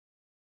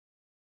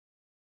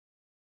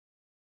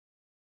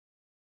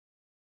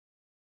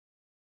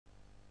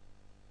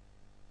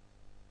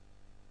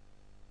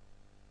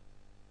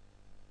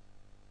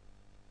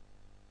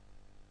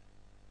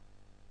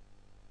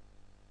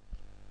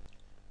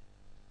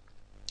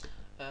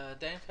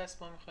در این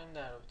فصل ما میخوایم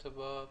در رابطه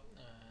با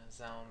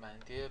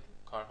زمانبندی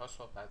کارها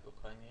صحبت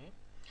بکنیم.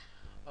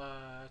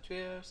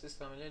 توی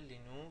سیستم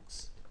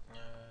لینوکس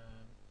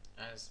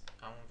از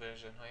همون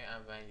ورژن های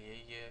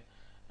اولیه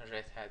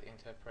رد هت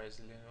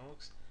انترپرایز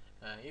لینوکس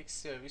یک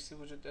سرویسی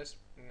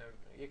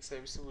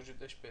وجود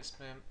داشت به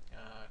اسم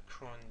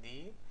CRON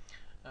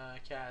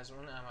که از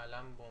اون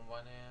عملا به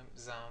عنوان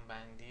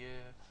زمانبندی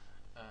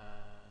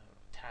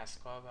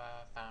تسک‌ها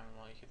و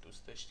برنامه‌هایی که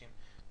دوست داشتیم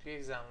توی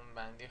یک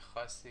زمانبندی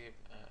خاصی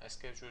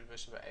اسکیجول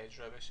بشه و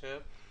اجرا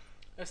بشه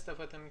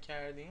استفاده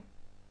می‌کردیم،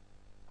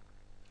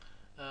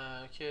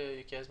 که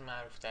یکی از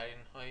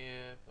معروف‌ترین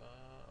های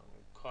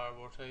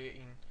کاربردهای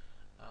این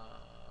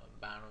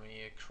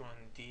برنامه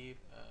CRON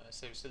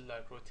سرویس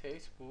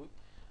logrotate بود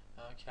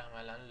که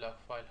عملاً لاگ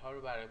فایل ها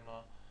رو برای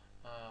ما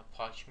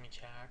پاک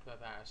میکرد و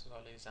بر اساس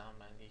حالا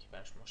زمانبندی که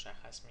براش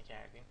مشخص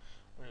میکردیم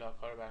اون لاگ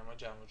ها رو برای ما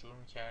جمع و جور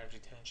میکرد،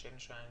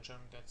 ریتنشنش رو انجام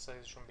میداد،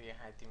 سایزشون به یه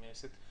حدی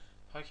میرسید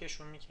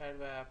پاکشون میکرد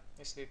و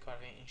یه سری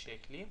کارهای این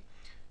شکلی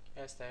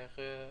که از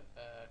طریق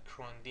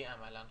CRON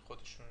عملا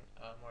خودشون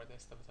مورد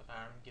استفاده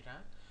قرار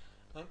میگیرن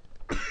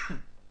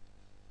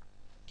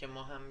که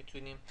ما هم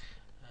میتونیم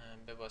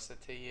به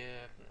واسطه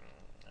یه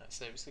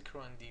سرویس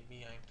CRON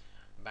بیایم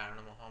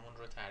برنامه هامون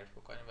رو تعریف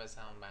بکنیم و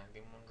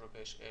زمانبندیمون رو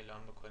بهش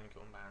اعلام بکنیم که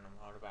اون برنامه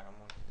ها رو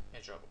برامون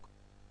اجرا بکنیم.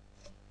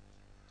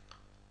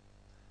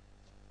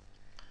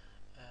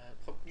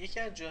 خب یکی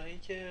از جاهایی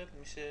که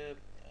میشه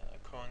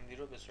CRON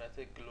رو به صورت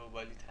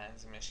گلوبالی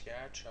تنظیمش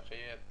کرد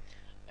شاخه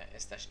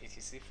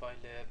 /etc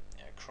فایل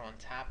CRON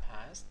تب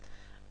هست.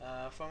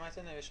 فرمت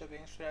نوشته به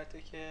این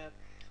صورته که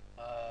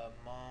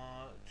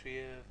ما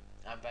توی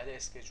اول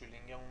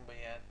اسکیجولینگمون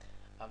باید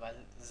اول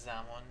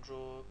زمان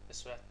رو به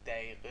صورت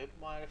دقیقه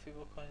معرفی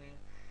بکنیم،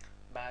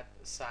 بعد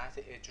ساعت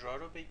اجرا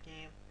رو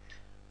بگیم،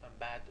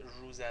 بعد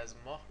روز از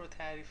ماه رو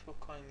تعریف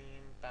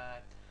بکنیم،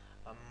 بعد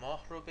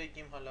ماه رو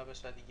بگیم حالا به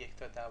صورت 1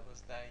 تا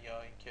 12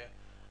 یا اینکه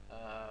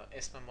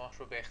اسم ماه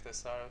رو به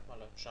اختصار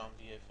حالا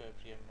ژانویه،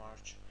 فوریه،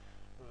 مارچ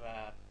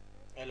و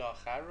الی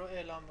آخر رو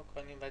اعلام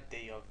بکنیم و دی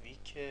یا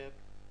ویک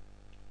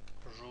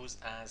روز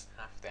از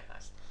هفته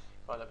هست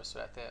حالا به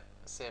صورت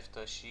 0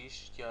 تا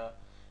 6 یا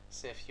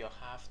 0 یا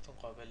 7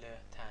 قابل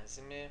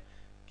تنظیمه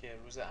که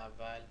روز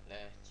اول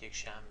یک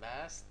شنبه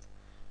است،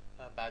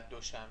 بعد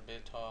دوشنبه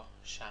تا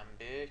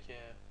شنبه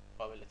که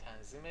قابل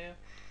تنظیمه،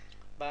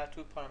 بعد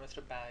توی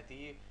پارامتر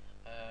بعدی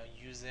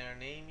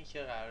یوزرنیمی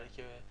که قراره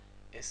که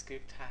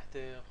اسکریپت تحت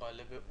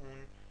قالب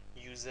اون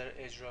یوزر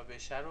اجرا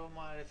بشه رو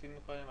معرفی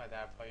میکنیم و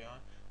در پایان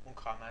اون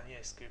کامل یا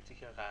اسکریپتی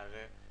که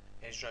قراره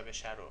اجرا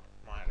بشه رو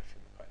معرفی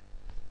میکنیم.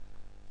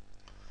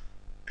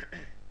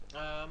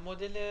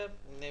 مدل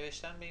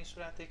نوشتن به این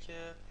صورته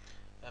که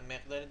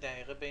مقدار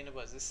دقیقه بین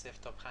بازه 0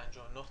 تا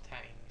 59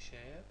 تعیین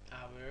میشه،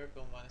 hour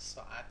به عنوان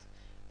ساعت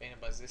بین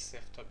بازه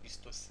 0 تا 23،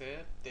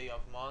 day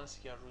of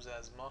month یا روز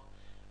از ماه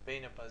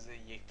بین بازه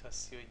 1 تا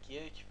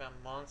 31 و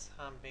month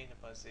هم بین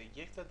بازه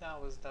 1 تا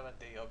 12 و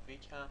day of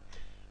week هم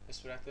به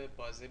صورت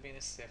بازه بین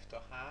 0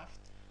 تا 7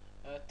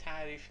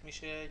 تعریف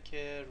میشه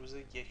که روز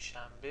یک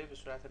شنبه به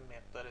صورت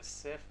مقدار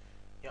 0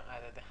 یا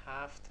عدد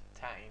 7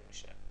 تعیین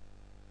میشه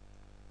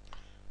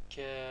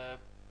که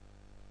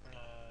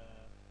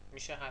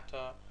میشه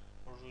حتی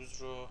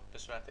روز رو به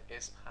صورت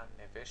اسم هم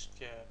نوشت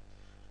که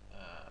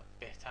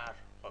بهتر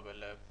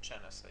قابل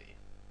شناسایی.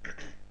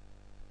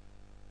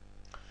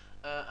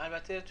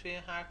 البته توی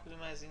هر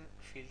کدوم از این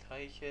فیلد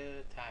هایی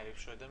که تعریف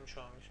شده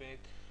شما میتونید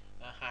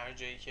هر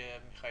جایی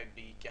که میخواید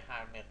بگید که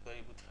هر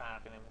مقداری بود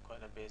فرقی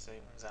نمیکنه به ازای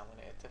اون زمان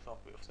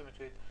اتفاق بیفته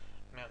میتونید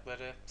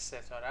مقدار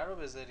ستاره رو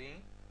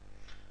بذارین.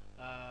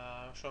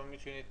 شما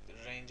میتونید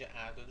رنج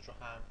اعداد رو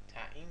هم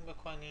تعیین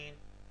بکنین،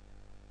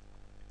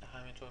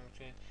 همینطور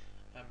میتونید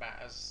بر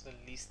اساس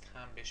لیست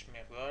هم بهش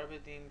مقدار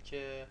بدین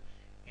که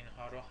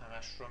اینها رو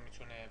همش رو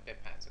میتونه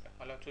بپذیره.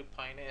 حالا توی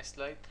پایین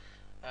اسلاید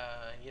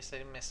یه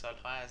سری مثال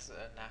ها از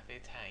نحوه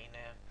تعیین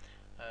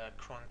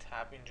CRON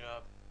تب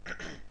اینجا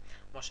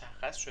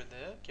مشخص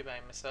شده که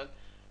برای مثال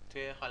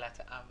توی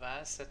حالت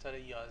اول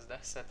ستاره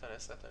 11 ستاره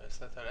ستاره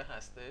ستاره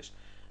هستش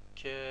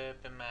که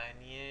به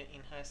معنی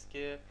این هست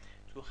که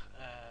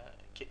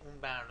که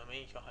اون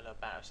برنامه‌ای که حالا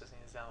بر اساس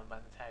این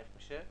زمانبندی تعریف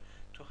میشه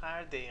تو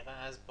هر دقیقه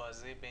از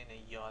بازه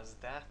بین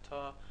 11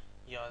 تا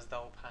 11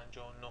 و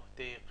 59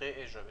 دقیقه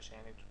اجرا بشه،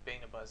 یعنی تو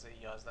بین بازه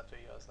 11 تا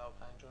 11 و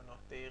 59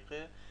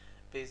 دقیقه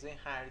به ازای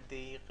هر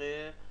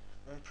دقیقه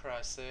اون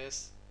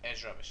پروسس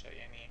اجرا بشه،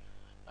 یعنی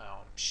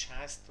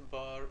 60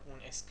 بار اون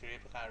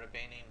اسکریپت قرار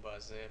بین این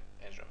بازه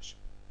اجرا بشه.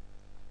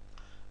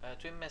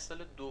 توی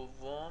مثال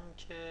دوم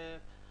که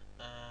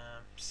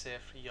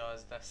 0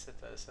 11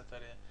 ستاره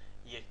ستاره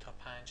 1 تا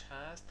 5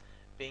 هست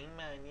به این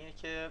معنیه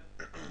که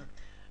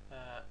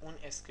اون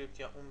اسکریپت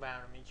یا اون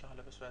برنامه‌ای که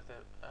حالا به صورت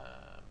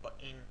با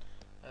این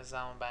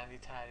زمانبندی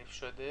تعریف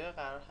شده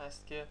قرار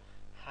هست که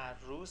هر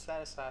روز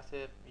سر ساعت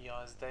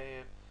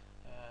 11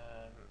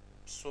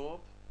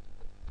 صبح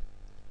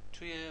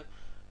توی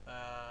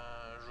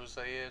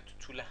روزهای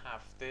طول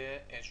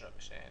هفته اجرا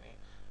بشه، یعنی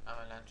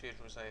عملا توی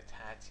روزهای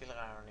تعطیل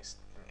قرار نیست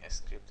این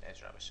اسکریپت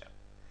اجرا بشه.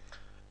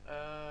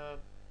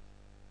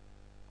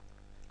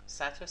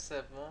 سطر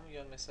سوم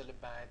یا مثال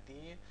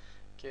بعدی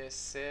که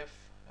 0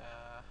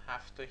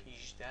 7 تا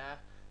 18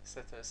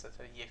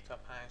 ستاره 1 تا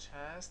 5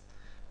 هست،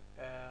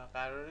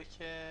 قراره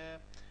که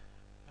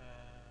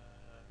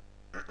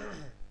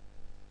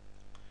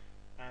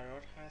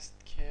قرار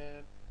هست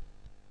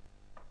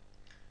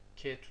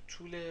که تو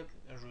طول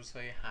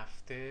روزهای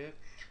هفته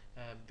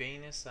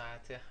بین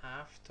ساعت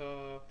 7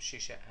 تا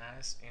 6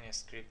 عصر این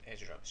اسکریپت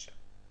اجرا بشه.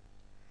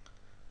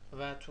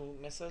 و تو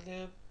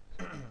مثال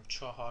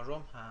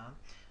چهارم هم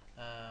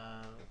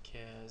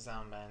که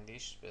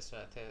زمانبندیش به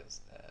صورت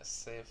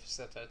 0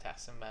 ستاره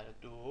تقسیم بر 2،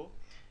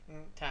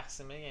 این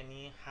تقسیمه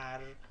یعنی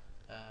هر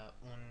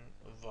اون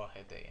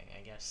واحده، یعنی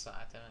اگر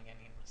ساعت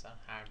یعنی مثلا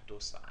هر 2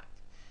 ساعت.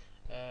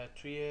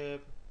 توی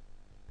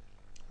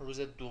روز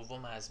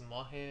دوم از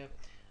ماه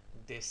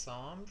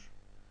دسامبر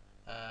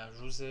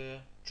روز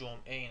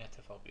جمعه این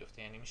اتفاق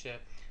بیفته، یعنی میشه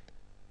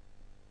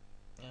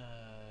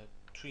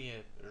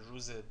توی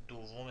روز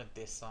دوم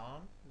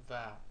دسامبر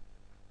و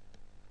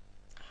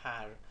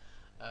هر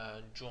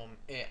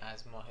جمعه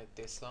از ماه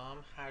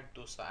دسامبر هر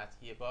 2 ساعت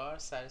یه بار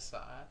سر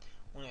ساعت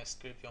اون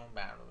اسکریپت یا اون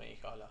برنامه‌ای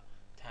که حالا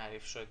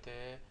تعریف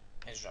شده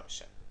اجرا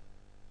بشه.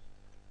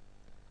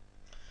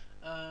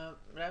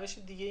 روش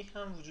دیگه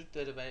هم وجود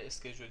داره برای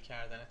اسکیجول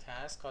کردن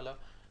تاسک. حالا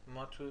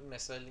ما تو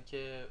مثالی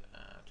که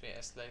توی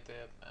اسلاید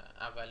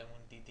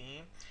اولمون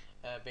دیدیم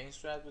به این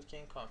صورت بود که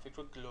این کانفیگ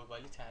رو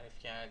گلوبالی تعریف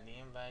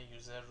کردیم و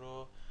یوزر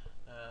رو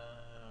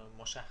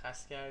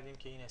مشخص کردیم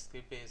که این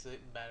اسکریپت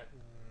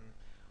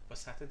با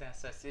سطح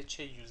دسترسی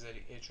چه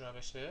یوزری اجرا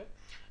بشه.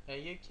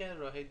 یکی از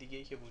راه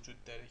دیگه‌ای که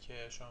وجود داره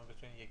که شما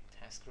بتونید یک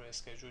تاسک رو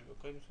اسکیجول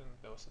بکنید،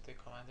 میتونید به واسطه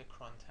کامند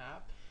CRON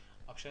تب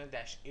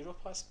آپشن -ای رو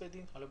پاس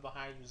بدین. حالا با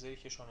هر یوزری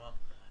که شما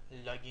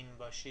لاگین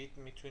باشید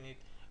میتونید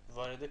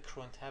وارد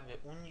CRON تب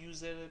اون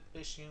یوزر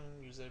بشین،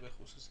 اون یوزر به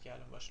خصوص که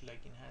الان باش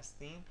لاگین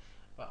هستین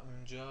و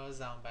اونجا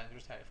زمانبندی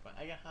رو تعریف کنید.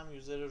 اگر هم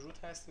یوزر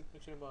روت هستید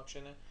میتونید با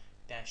آپشن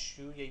 -u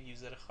یک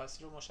یوزر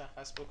خاصی رو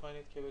مشخص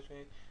بکنید که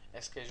بتونید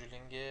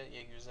اسکیجولینگ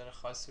یک یوزر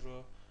خاصی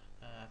رو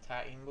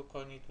تعیین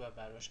بکنید و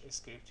براش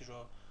اسکریپتی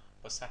رو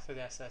با سطح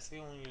دسترسی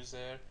اون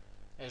یوزر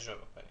اجرا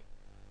بکنید.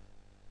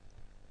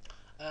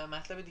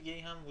 مطلب دیگه ای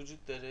هم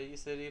وجود داره، یه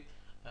سری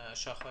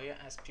شاخه‌های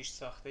از پیش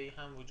ساخته ای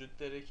هم وجود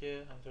داره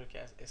که همونطور که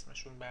از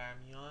اسمشون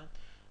برمیان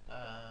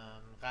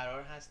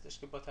قرار هستش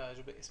که با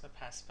توجه به اسم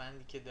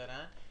پسوندی که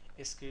دارن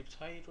اسکریپت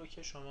هایی رو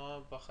که شما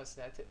با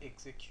خاصیت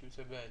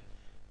اکزیکیوتبل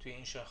توی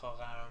این شاخه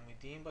قرار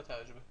میدیم با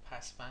توجه به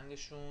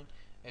پسوندشون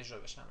اجرا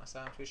بشن.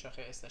 مثلا توی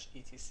شاخه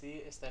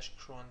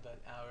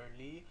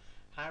 /etc/cron.hourly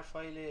هر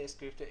فایل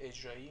اسکریپت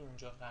اجرایی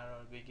اونجا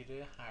قرار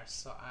بگیره هر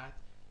ساعت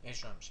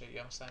اجرا میشه،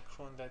 یا مثلا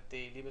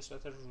cron.daily به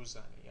صورت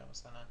روزانه، یا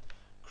مثلا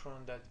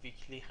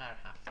cron.weekly هر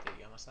هفته،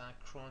 یا مثلا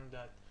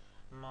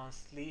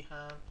cron.monthly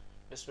هم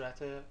به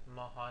صورت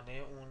ماهانه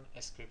اون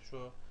اسکریپت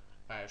رو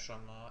برای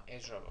شما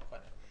اجرا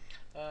بکنه.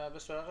 به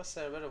سراغ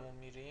سرورمون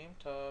میریم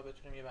تا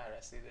بتونیم یه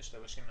بررسی داشته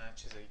باشیم از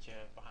چیزایی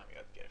که با هم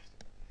یاد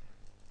گرفتیم.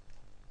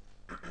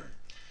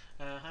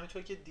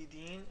 همینطور که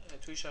دیدین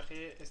توی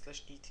شاخه /etc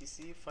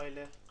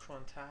فایل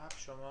CRON تب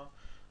شما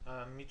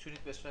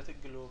میتونید به صورت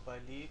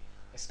گلوبالی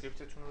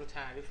اسکریپتتون رو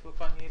تعریف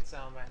بکنید،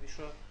 زمانبندیش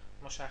رو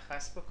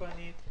مشخص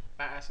بکنید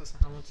بر اساس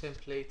همون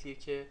تمپلیتی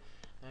که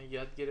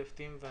یاد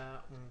گرفتیم و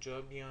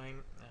اونجا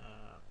بیایم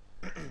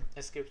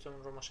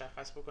اسکریپتمون رو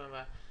مشخص بکنیم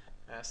و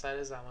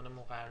سر زمان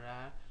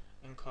مقرر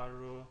این کار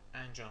رو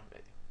انجام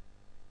بدیم.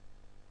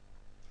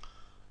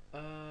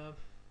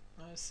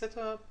 3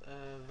 تا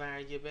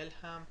وریبل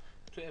هم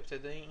تو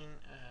ابتدای این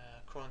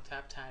CRON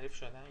تب تعریف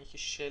شدن. یکی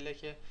شله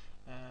که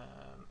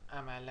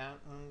عملا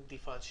اون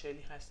دیفالت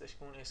شلی هستش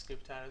که اون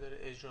اسکریپت رو داره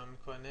اجرا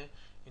میکنه،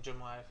 اینجا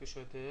معرفی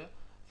شده.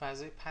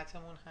 فضای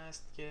پتمون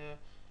هست که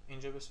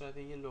اینجا به صورت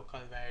یه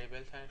لوکال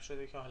وریبل تعریف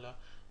شده که حالا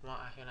ما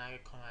احیانا اگه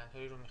کامند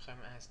هایی رو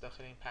میخوایم از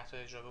داخل این پت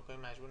اجرا بکنیم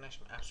مجبور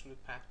نشیم ابسولوت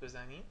پت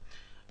بزنیم.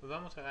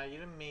 و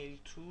متغیر میل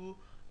تو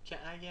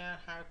که اگر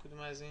هر کدوم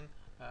از این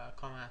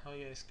کامند ها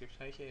یا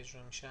اسکریپت هایی که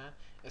اجرا میشن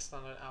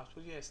استاندارد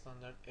آوتپوت یا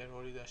استاندارد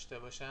اروری داشته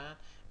باشن،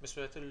 به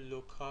صورت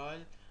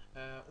لوکال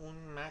اون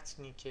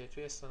متنی که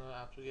توی استاندارد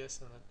آوتپوت یا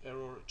استاندارد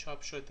ارور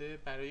چاپ شده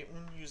برای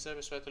اون یوزر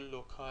به صورت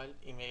لوکال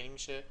ایمیل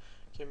میشه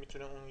که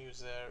میتونه اون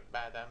یوزر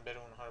بعداً بره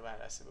اونها رو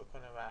بررسی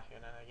بکنه و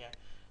احیانا اگر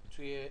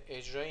توی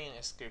اجرای این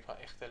اسکریپت ها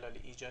اختلالی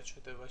ایجاد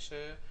شده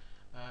باشه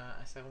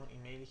از اون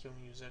ایمیلی که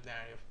اون یوزر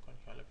دریافت کنه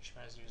که حالا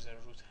پیش‌فرض یوزر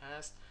روت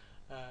هست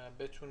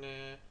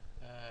بتونه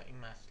این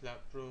مطلب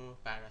رو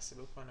بررسی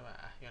بکنه و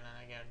احیانا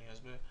اگر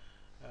نیاز به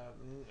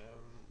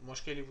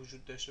مشکلی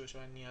وجود داشته باشه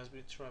و نیاز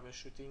به ترابل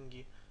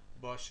شوتینگی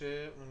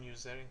باشه اون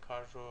یوزر این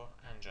کار رو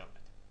انجام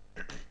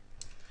بده.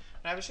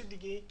 روش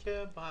دیگه ای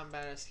که با هم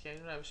بررسی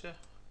کردیم روش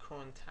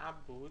CRON تب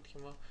بود که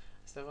ما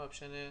از طریق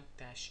آپشن -e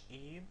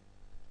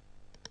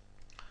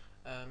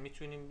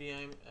میتونیم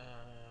بیایم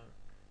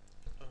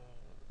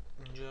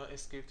اینجا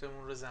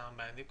اسکریپتمون رو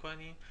زمانبندی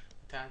کنیم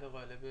تحت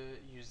قالب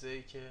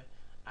یوزری که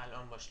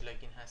الان باش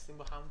لاگین هستیم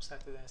با همون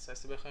سطح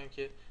دسترسی بخوایم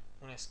که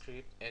اون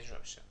اسکریپت اجرا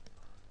بشه.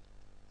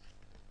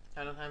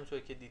 الان همینطور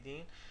که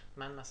دیدین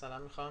من مثلا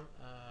میخوام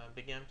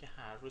بگم که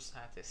هر روز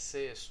ساعت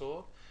 3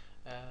 صبح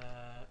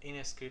این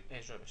اسکریپت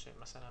اجرا بشه.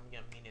 مثلا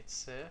میگم مینیت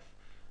 0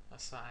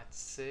 ساعت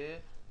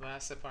 3 و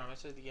 3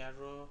 پارامتر دیگر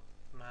رو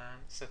من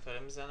ستاره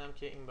میزنم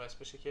که این باعث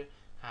بشه که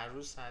هر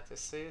روز ساعت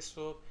 3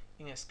 صبح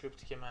این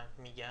اسکریپتی که من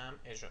میگم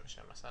اجرا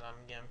میشه. مثلا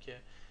میگم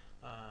که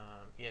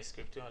یه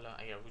اسکریپتی حالا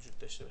اگر وجود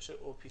داشته باشه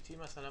opt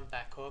مثلا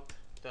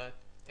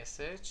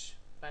backup.sh،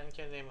 برای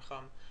اینکه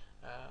نمیخوام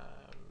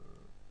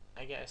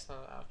اگر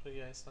استاندارد اوتپوت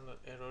یا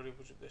استاندارد اروری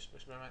وجود داشته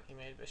باشه به من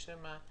ایمیل بشه،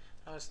 من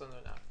هم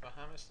استاندارد اوتپوت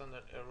و هم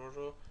استاندارد ارور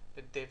رو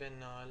به دیو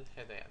نال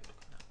هدایت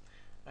میکنم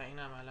و این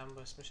عملا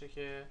باعث میشه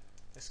که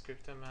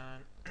اسکریپت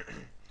من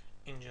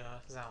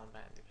اینجا زمان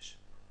بندی بشه.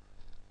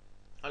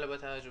 حالا با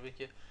توجه به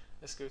که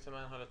اسکریپت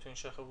من حالا تو این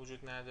شاخه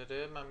وجود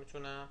نداره، من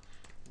میتونم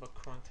با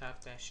CRON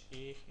tab-e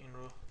این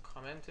رو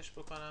کامنتش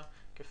بکنم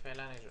که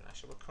فعلا اجرا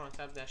نشه. با CRON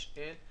tab-l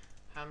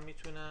هم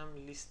میتونم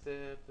لیست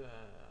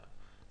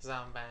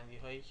زمانبندی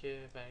هایی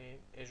که برای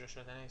اجرا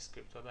شدن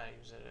اسکریپت ها برای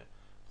یوزر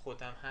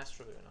خودم هست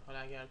رو ببینم. حالا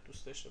اگر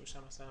دوست داشته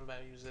باشم مثلا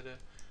برای یوزر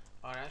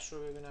آرش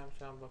رو ببینم،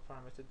 میتونم با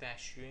پارامتر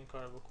 -u این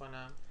کار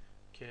بکنم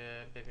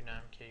که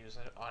ببینم که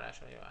یوزر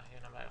آرش یا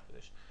احیانا برای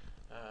خودش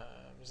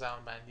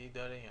زمانبندی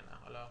داره یا نه.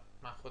 حالا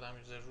من خودم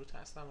یوزر روت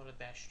هستم، حالا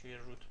 -u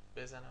روت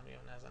بزنم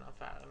یا نزنم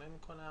فرق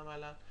نمیکنه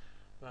عملا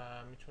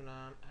و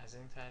میتونم از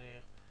این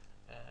طریق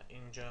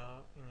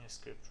اینجا این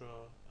اسکریپت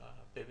رو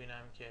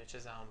ببینم که چه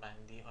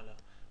زمانبندی حالا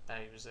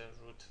برای یوزر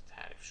روت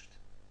تعریف شده.